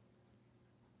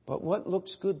 But what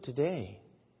looks good today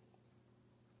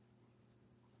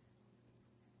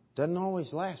doesn't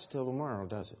always last till tomorrow,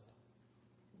 does it?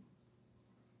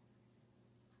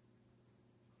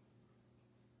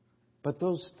 But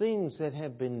those things that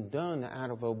have been done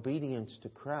out of obedience to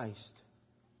Christ,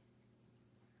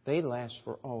 they last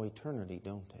for all eternity,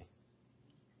 don't they?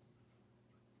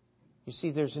 You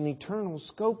see, there's an eternal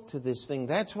scope to this thing.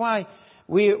 That's why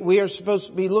we are supposed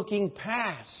to be looking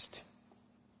past.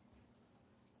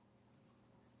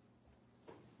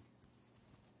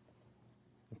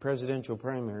 The presidential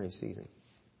primary season.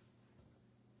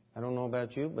 I don't know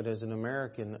about you, but as an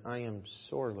American, I am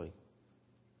sorely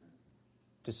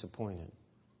disappointed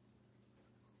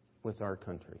with our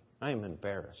country. I am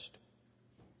embarrassed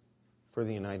for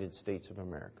the United States of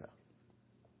America.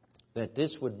 That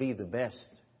this would be the best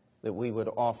that we would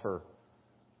offer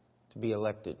to be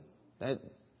elected. That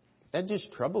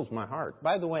just troubles my heart.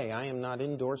 By the way, I am not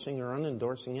endorsing or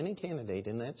unendorsing any candidate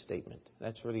in that statement.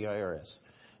 That's for the IRS.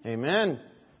 Amen.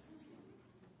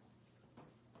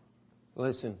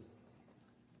 Listen.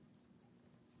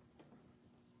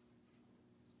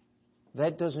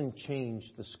 That doesn't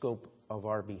change the scope of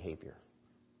our behavior.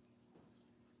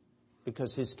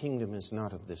 Because His kingdom is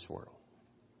not of this world.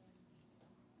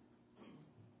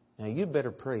 Now you better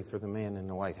pray for the man in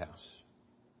the White House.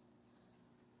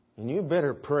 And you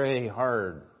better pray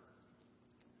hard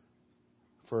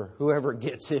for whoever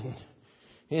gets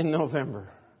in November.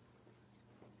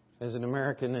 As an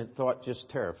American, that thought just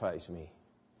terrifies me.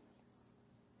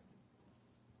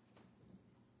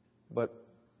 But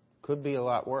could be a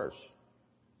lot worse.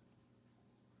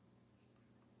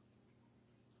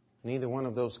 Neither one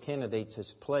of those candidates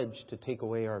has pledged to take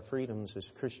away our freedoms as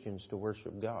Christians to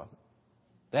worship God.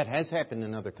 That has happened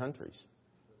in other countries.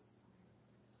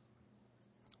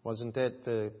 Wasn't that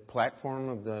the platform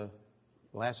of the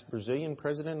last Brazilian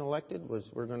president elected? Was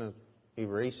we're going to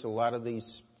erase a lot of these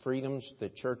freedoms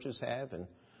that churches have and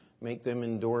make them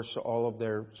endorse all of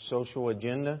their social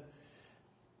agenda?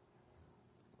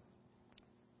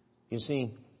 You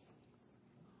see,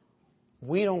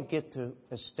 we don't get to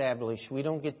establish, we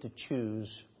don't get to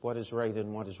choose what is right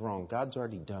and what is wrong. God's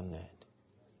already done that.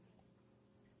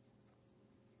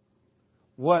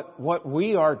 What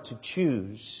we are to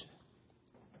choose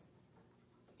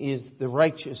is the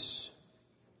righteous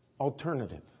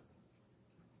alternative.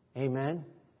 Amen?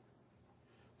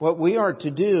 What we are to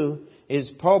do is,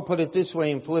 Paul put it this way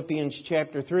in Philippians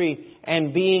chapter 3,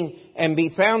 and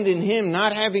be found in Him,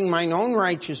 not having mine own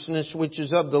righteousness which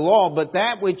is of the law, but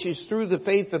that which is through the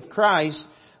faith of Christ,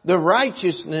 the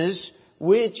righteousness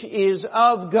which is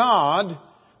of God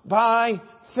by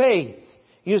faith.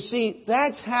 You see,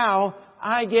 that's how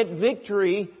I get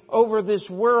victory over this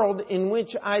world in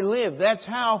which I live. That's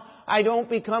how I don't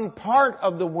become part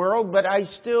of the world, but I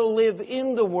still live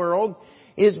in the world,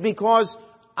 is because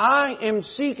I am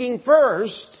seeking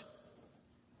first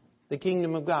the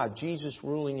kingdom of God, Jesus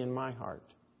ruling in my heart.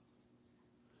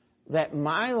 That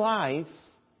my life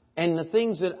and the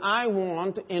things that I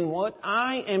want and what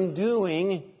I am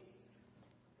doing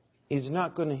is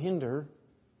not going to hinder,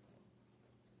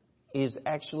 is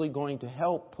actually going to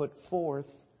help put forth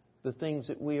the things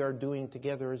that we are doing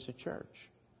together as a church.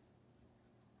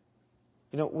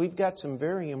 You know, we've got some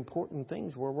very important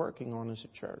things we're working on as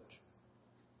a church.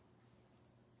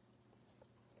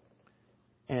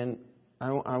 And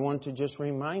I want to just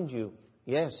remind you,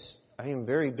 yes, I am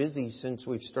very busy since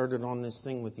we've started on this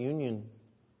thing with Union.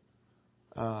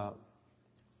 But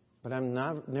I'm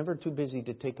never too busy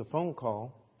to take a phone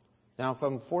call. Now, if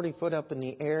I'm 40 foot up in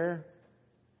the air,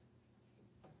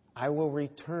 I will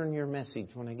return your message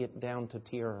when I get down to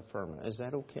Tierra Firma. Is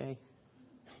that okay?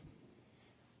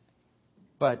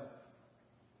 But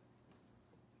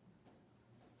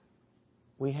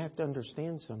we have to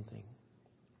understand something.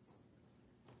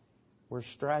 We're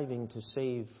striving to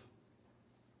save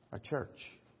a church.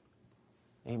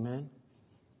 Amen?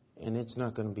 And it's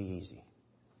not going to be easy.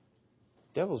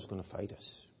 The devil's going to fight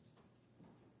us.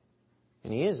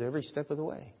 And he is every step of the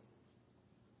way.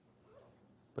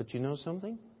 But you know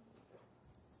something?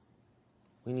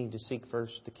 We need to seek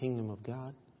first the kingdom of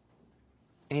God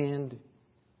and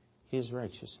His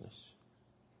righteousness.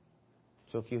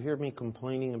 So if you hear me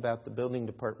complaining about the building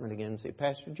department again, say,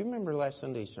 Pastor, do you remember last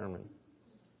Sunday's sermon?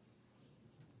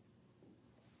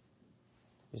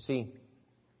 You see,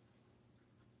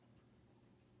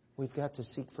 we've got to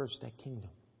seek first that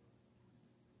kingdom.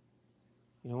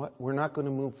 You know what? We're not going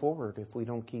to move forward if we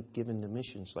don't keep giving to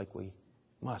missions like we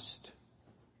must.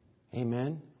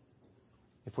 Amen?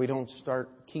 If we don't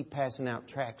keep passing out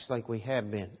tracts like we have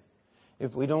been.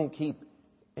 If we don't keep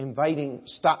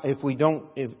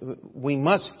we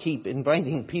must keep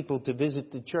inviting people to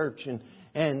visit the church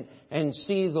and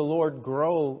see the Lord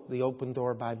grow the Open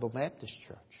Door Bible Baptist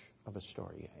Church of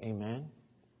Astoria. Amen?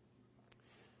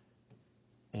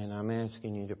 And I'm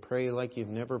asking you to pray like you've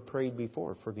never prayed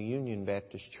before for the Union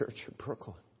Baptist Church of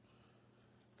Brooklyn.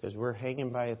 Because we're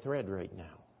hanging by a thread right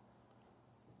now.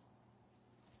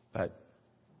 But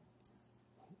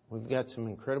we've got some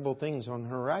incredible things on the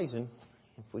horizon.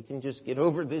 If we can just get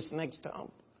over this next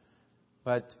hump.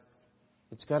 But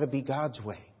it's got to be God's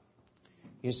way.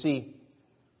 You see,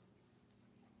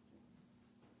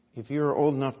 if you're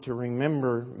old enough to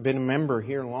remember, been a member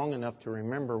here long enough to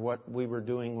remember what we were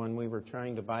doing when we were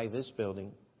trying to buy this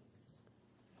building,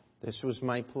 this was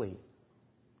my plea.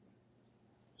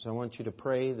 So I want you to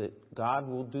pray that God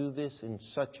will do this in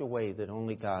such a way that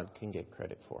only God can get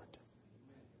credit for it.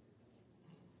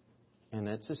 And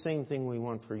that's the same thing we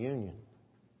want for Union.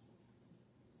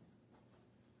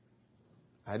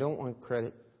 I don't want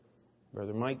credit.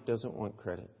 Brother Mike doesn't want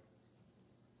credit.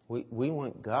 We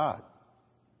want God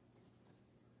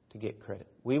to get credit.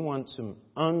 We want some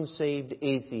unsaved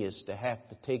atheists to have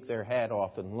to take their hat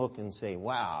off and look and say,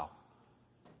 wow,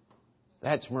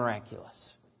 that's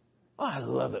miraculous. Oh, I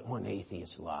love it when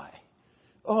atheists lie.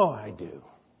 Oh, I do.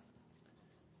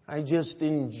 I just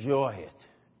enjoy it.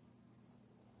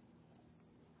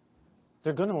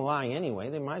 They're going to lie anyway.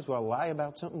 They might as well lie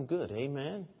about something good.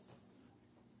 Amen?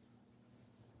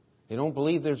 They don't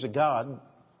believe there's a God,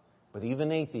 but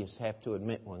even atheists have to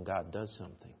admit when God does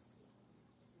something.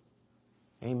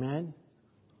 Amen?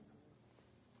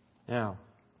 Now,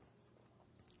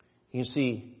 you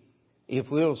see, if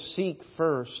we'll seek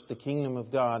first the kingdom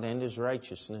of God and His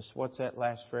righteousness, what's that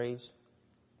last phrase?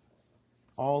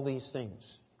 All these things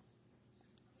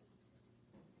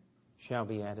shall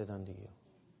be added unto you.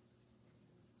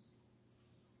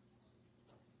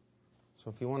 So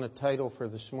if you want a title for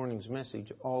this morning's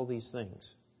message, all these things.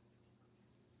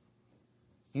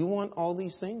 You want all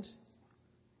these things?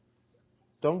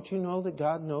 Don't you know that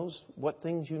God knows what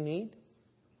things you need?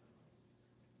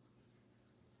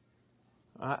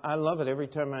 I love it. Every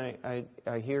time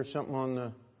I hear something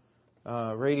on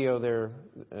the radio there,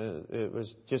 it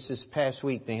was just this past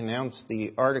week, they announced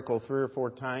the article 3 or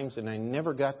 4 times, and I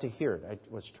never got to hear it. I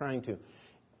was trying to.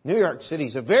 New York City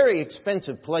is a very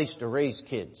expensive place to raise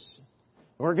kids.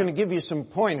 We're going to give you some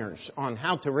pointers on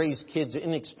how to raise kids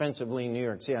inexpensively in New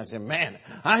York City. I said, man,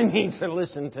 I need to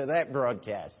listen to that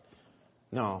broadcast.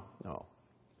 No.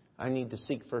 I need to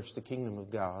seek first the kingdom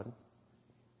of God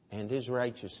and His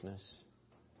righteousness,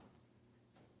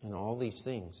 and all these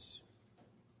things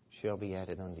shall be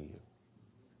added unto you.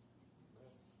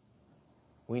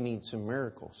 We need some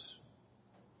miracles.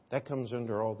 That comes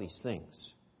under all these things.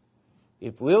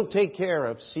 If we'll take care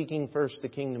of seeking first the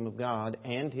kingdom of God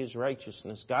and His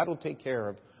righteousness, God will take care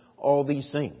of all these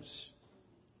things.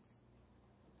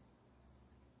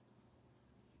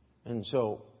 And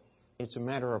so, it's a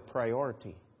matter of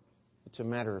priority. It's a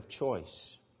matter of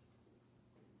choice.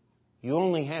 You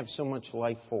only have so much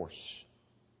life force.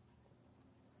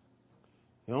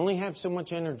 You only have so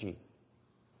much energy.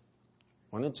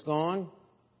 When it's gone,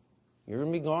 you're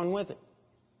going to be gone with it.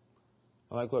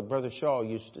 I like what Brother Shaw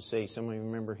used to say. Some of you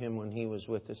remember him when he was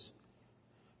with us.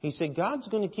 He said, God's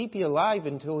going to keep you alive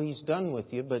until He's done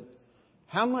with you, but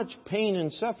how much pain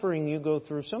and suffering you go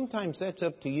through, sometimes that's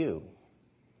up to you.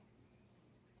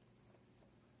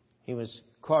 He was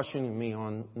cautioning me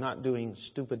on not doing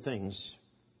stupid things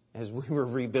as we were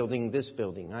rebuilding this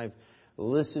building. I've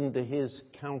listened to his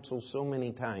counsel so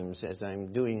many times as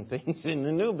I'm doing things in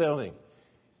the new building.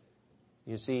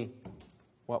 You see,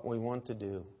 what we want to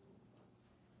do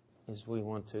is we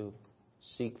want to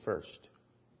seek first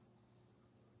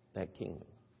that kingdom.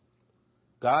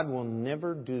 God will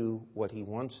never do what He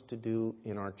wants to do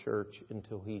in our church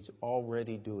until He's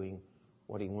already doing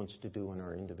what He wants to do in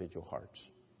our individual hearts.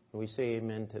 Can we say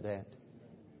amen to that?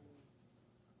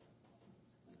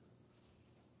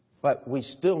 But we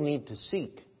still need to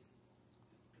seek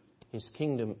His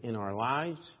kingdom in our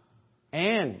lives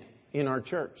and in our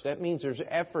church. That means there's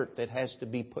effort that has to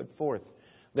be put forth.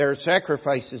 There are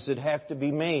sacrifices that have to be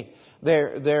made.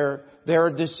 There are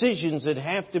decisions that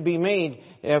have to be made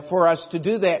for us to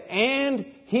do that. And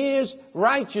His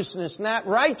righteousness. And that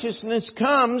righteousness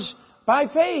comes by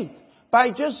faith. By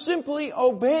just simply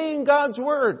obeying God's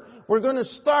Word. We're going to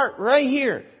start right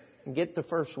here and get the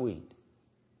first weed.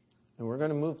 And we're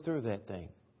going to move through that thing.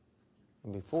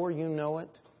 And before you know it,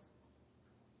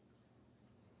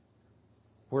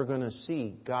 we're going to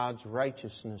see God's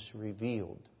righteousness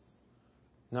revealed.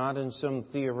 Not in some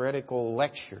theoretical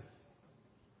lecture,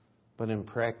 but in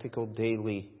practical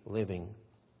daily living.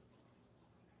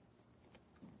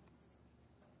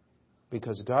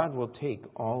 Because God will take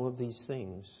all of these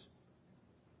things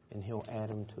and He'll add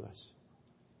them to us.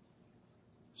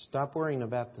 Stop worrying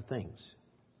about the things.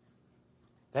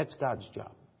 That's God's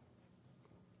job.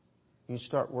 You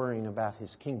start worrying about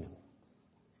His kingdom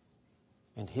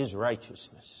and His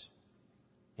righteousness.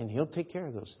 And He'll take care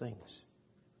of those things.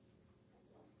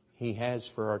 He has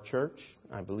for our church.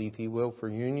 I believe He will for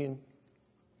Union.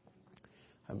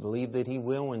 I believe that He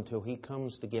will until He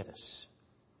comes to get us.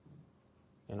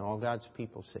 And all God's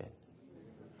people said.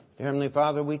 Dear Heavenly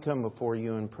Father, we come before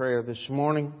You in prayer this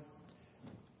morning.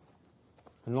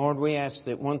 And Lord, we ask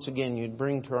that once again You'd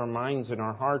bring to our minds and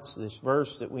our hearts this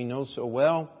verse that we know so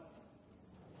well.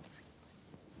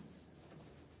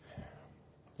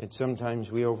 That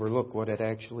sometimes we overlook what it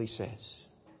actually says.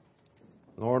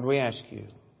 Lord, we ask You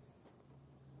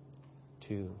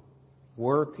to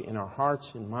work in our hearts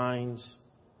and minds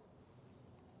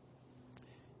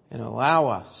and allow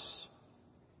us,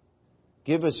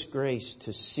 give us grace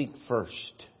to seek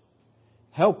first.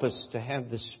 Help us to have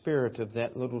the spirit of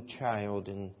that little child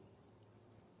and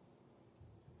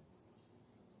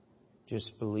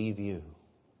just believe You.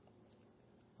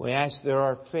 We ask that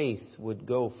our faith would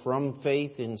go from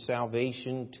faith in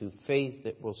salvation to faith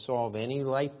that will solve any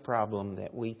life problem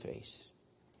that we face.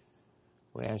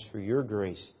 We ask for Your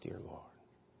grace, dear Lord.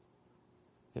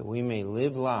 that we may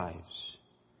live lives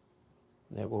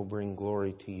that will bring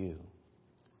glory to You.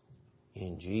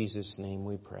 In Jesus' name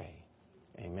we pray.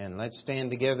 Amen. Let's stand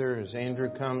together as Andrew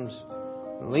comes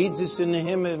and leads us in the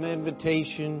hymn of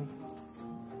invitation.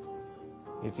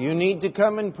 If you need to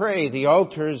come and pray, the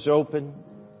altar is open.